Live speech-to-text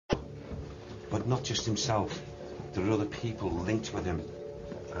But not just himself. There are other people linked with him.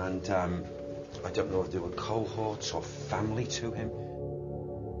 And I don't know if they were cohorts or family to him.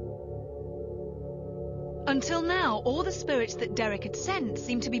 Until now, all the spirits that Derek had sent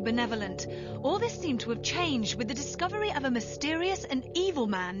seemed to be benevolent. All this seemed to have changed with the discovery of a mysterious and evil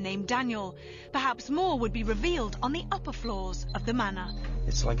man named Daniel. Perhaps more would be revealed on the upper floors of the manor.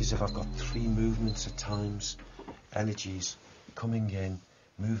 It's like as if I've got three movements at times. Energies coming in,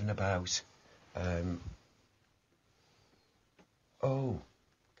 moving about. Oh,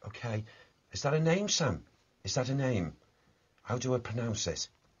 okay. Is that a name, Sam? Is that a name? How do I pronounce it?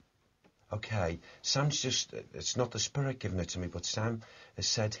 Okay, Sam's just, it's not the spirit giving it to me, but Sam has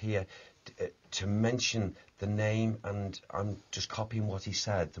said here to mention the name, and I'm just copying what he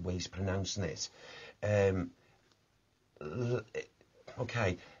said, the way he's pronouncing it.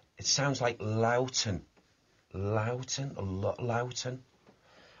 Okay, it sounds like Owlpen. Owlpen.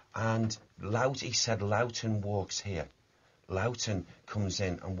 And he said Owlpen walks here. Owlpen comes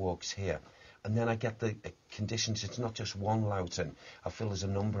in and walks here. And then I get the conditions. It's not just one Owlpen. I feel there's a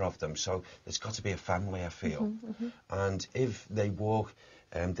number of them. So there's got to be a family, I feel. And if they walk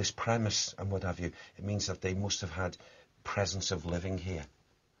this premise and what have you, it means that they must have had presence of living here.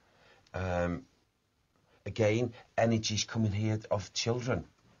 Again, energies coming here of children.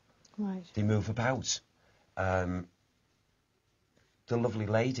 Right. They move about. The lovely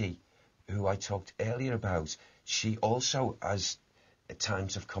lady who I talked earlier about, she also has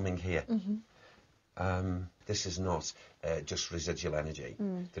times of coming here. This is not just residual energy.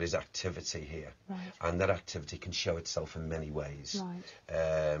 There is activity here. Right. And that activity can show itself in many ways.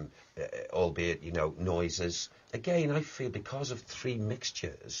 Right. Albeit, noises. Again, I feel because of three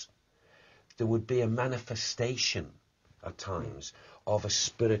mixtures, there would be a manifestation at times of a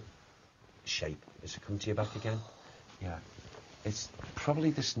spirit shape. Has it come to you back again? Yeah. It's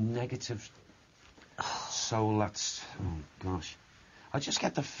probably this negative soul that's... Oh, gosh. I just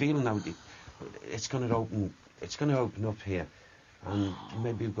get the feeling now it's going to open up here, and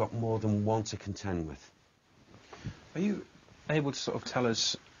maybe we've got more than one to contend with. Are you able to sort of tell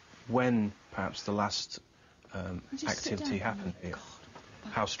us when perhaps the last activity happened here?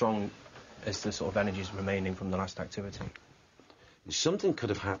 How strong is the sort of energies remaining from the last activity? Something could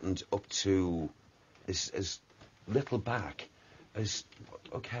have happened up to as little back as,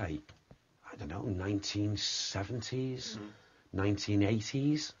 okay, I don't know, 1970s,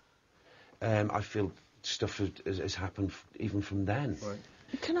 1980s. I feel stuff has happened even from then. Right.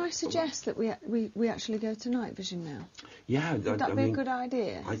 Can I suggest that we actually go to night vision now? Yeah. Would that be a good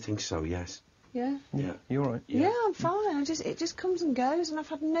idea? I think so, yes. Yeah? Yeah. You're right. Yeah, I'm fine. It just comes and goes, and I've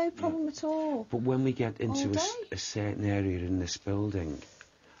had no problem at all. But when we get into a certain area in this building,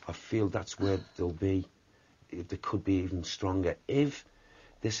 I feel that's where there could be even stronger. If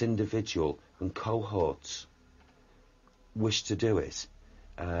this individual and cohorts wish to do it,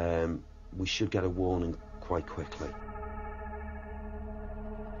 we should get a warning quite quickly.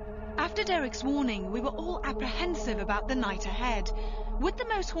 After Derek's warning, we were all apprehensive about the night ahead. Would the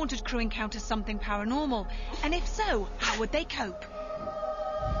Most Haunted crew encounter something paranormal? And if so, how would they cope?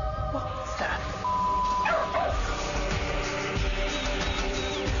 What's that?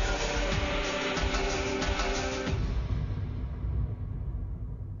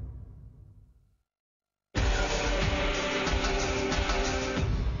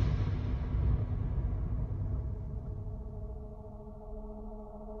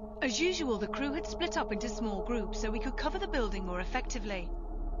 As usual, the crew had split up into small groups so we could cover the building more effectively.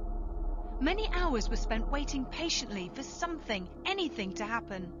 Many hours were spent waiting patiently for something, anything to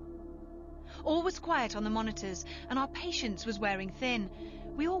happen. All was quiet on the monitors, and our patience was wearing thin.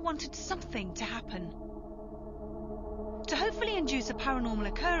 We all wanted something to happen. To hopefully induce a paranormal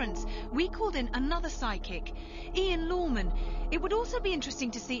occurrence, we called in another psychic, Ian Lawman. It would also be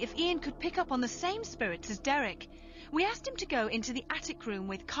interesting to see if Ian could pick up on the same spirits as Derek. We asked him to go into the attic room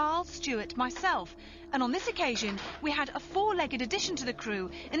with Carl, Stuart, myself, and on this occasion we had a four-legged addition to the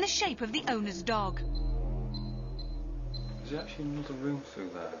crew in the shape of the owner's dog. Is there actually another room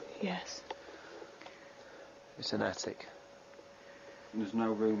through there? Yes. It's an attic. And there's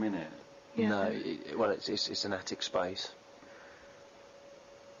no room in it? Yeah. No, it's an attic space.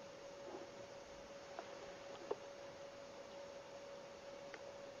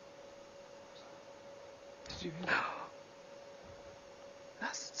 Did you hear that?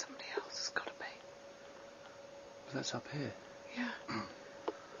 That's somebody else, it's got to be. But that's up here. Yeah.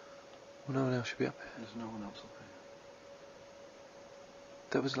 Well, no one else should be up here. There's no one else up here.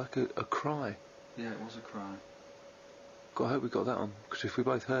 That was like a cry. Yeah, it was a cry. God, I hope we got that on, because if we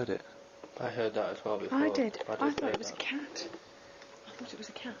both heard it. I heard that as well before. I did. I thought heard it was a that. cat. thought it was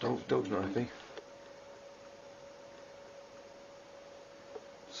a cat. Dog's not happy.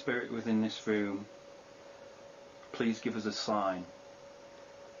 Spirit within this room, please give us a sign.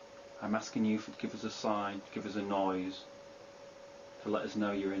 I'm asking you to give us a sign, give us a noise, to let us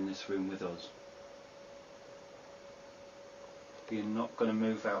know you're in this room with us. You're not going to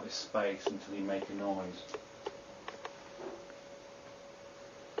move out this space until you make a noise.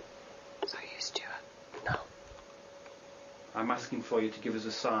 Is that you, Stuart? No. I'm asking for you to give us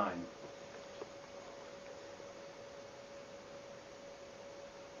a sign.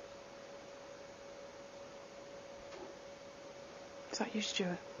 Is that you,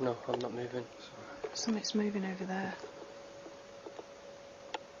 Stuart? No, I'm not moving. Something's moving over there.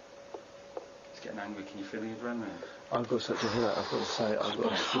 It's getting angry. Can you feel the adrenaline? I've got such a headache. I've got to say, I've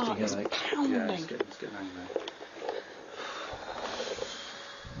got a splitting headache. Pounding. Yeah, it's getting angry.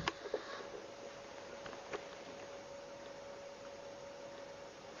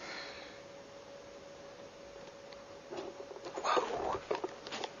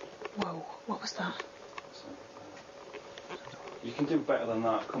 Whoa, what was that? You can do better than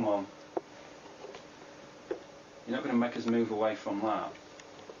that, come on. You're not going to make us move away from that.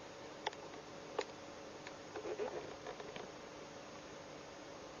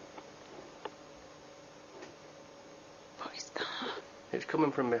 What is that? It's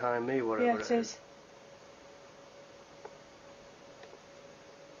coming from behind me, whatever Yeah, it is.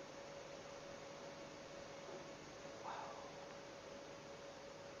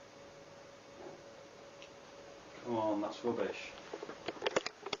 Come on, that's rubbish.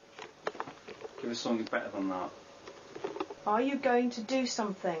 Give us something better than that. Are you going to do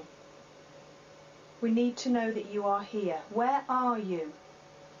something? We need to know that you are here. Where are you?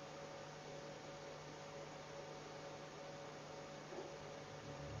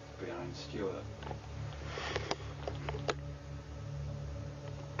 Behind Stuart.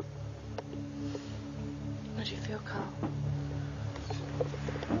 How do you feel, Carl?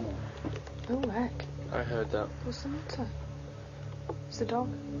 Oh, heck. I heard that. What's the matter? It's the dog.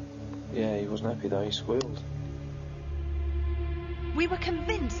 Yeah, he wasn't happy though, he squealed. We were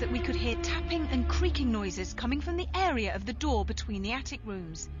convinced that we could hear tapping and creaking noises coming from the area of the door between the attic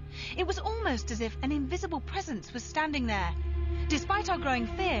rooms. It was almost as if an invisible presence was standing there. Despite our growing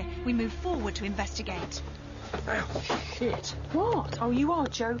fear, we moved forward to investigate. Ow, shit. What? Oh, you are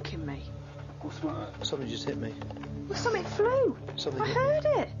joking me. What's the matter? Something just hit me. Well, something flew. Something I hit heard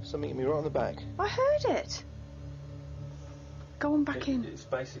me. it. Something hit me right on the back. I heard it. Go on back in. It's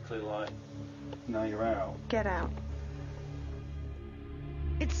basically like, now you're out. Get out.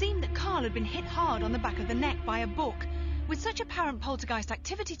 It seemed that Carl had been hit hard on the back of the neck by a book. With such apparent poltergeist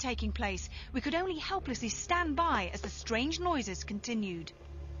activity taking place, we could only helplessly stand by as the strange noises continued.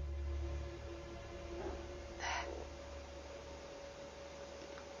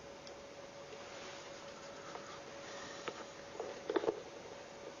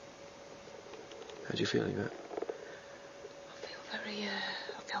 How do you feel, Yvette?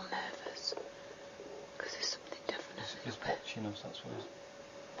 I feel nervous. Because there's something definitely He's watching us, that's what it is.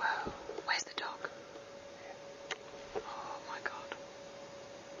 Whoa, where's the dog? Oh my God.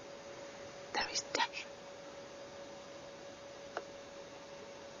 There is death.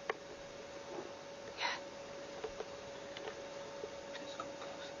 Yeah. It's got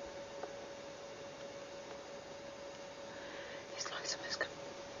closer. It's like something's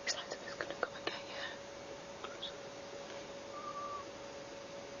gonna come and get you.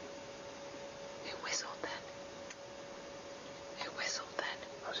 It whistled then.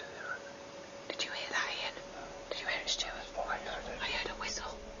 I was in there, right? Did you hear that, Ian? Did you hear it, Stuart? Oh, I heard it. I heard a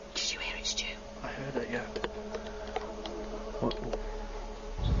whistle. Did you hear it, Stu? I heard it, yeah. What? It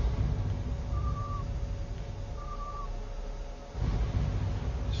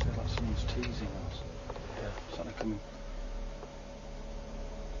feels like someone's teasing us. Yeah. Something coming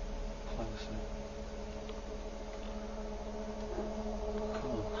closer.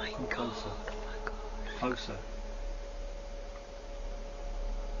 Come on, My come God. closer. Oh my God. Closer.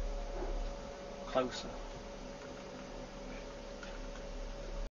 Closer.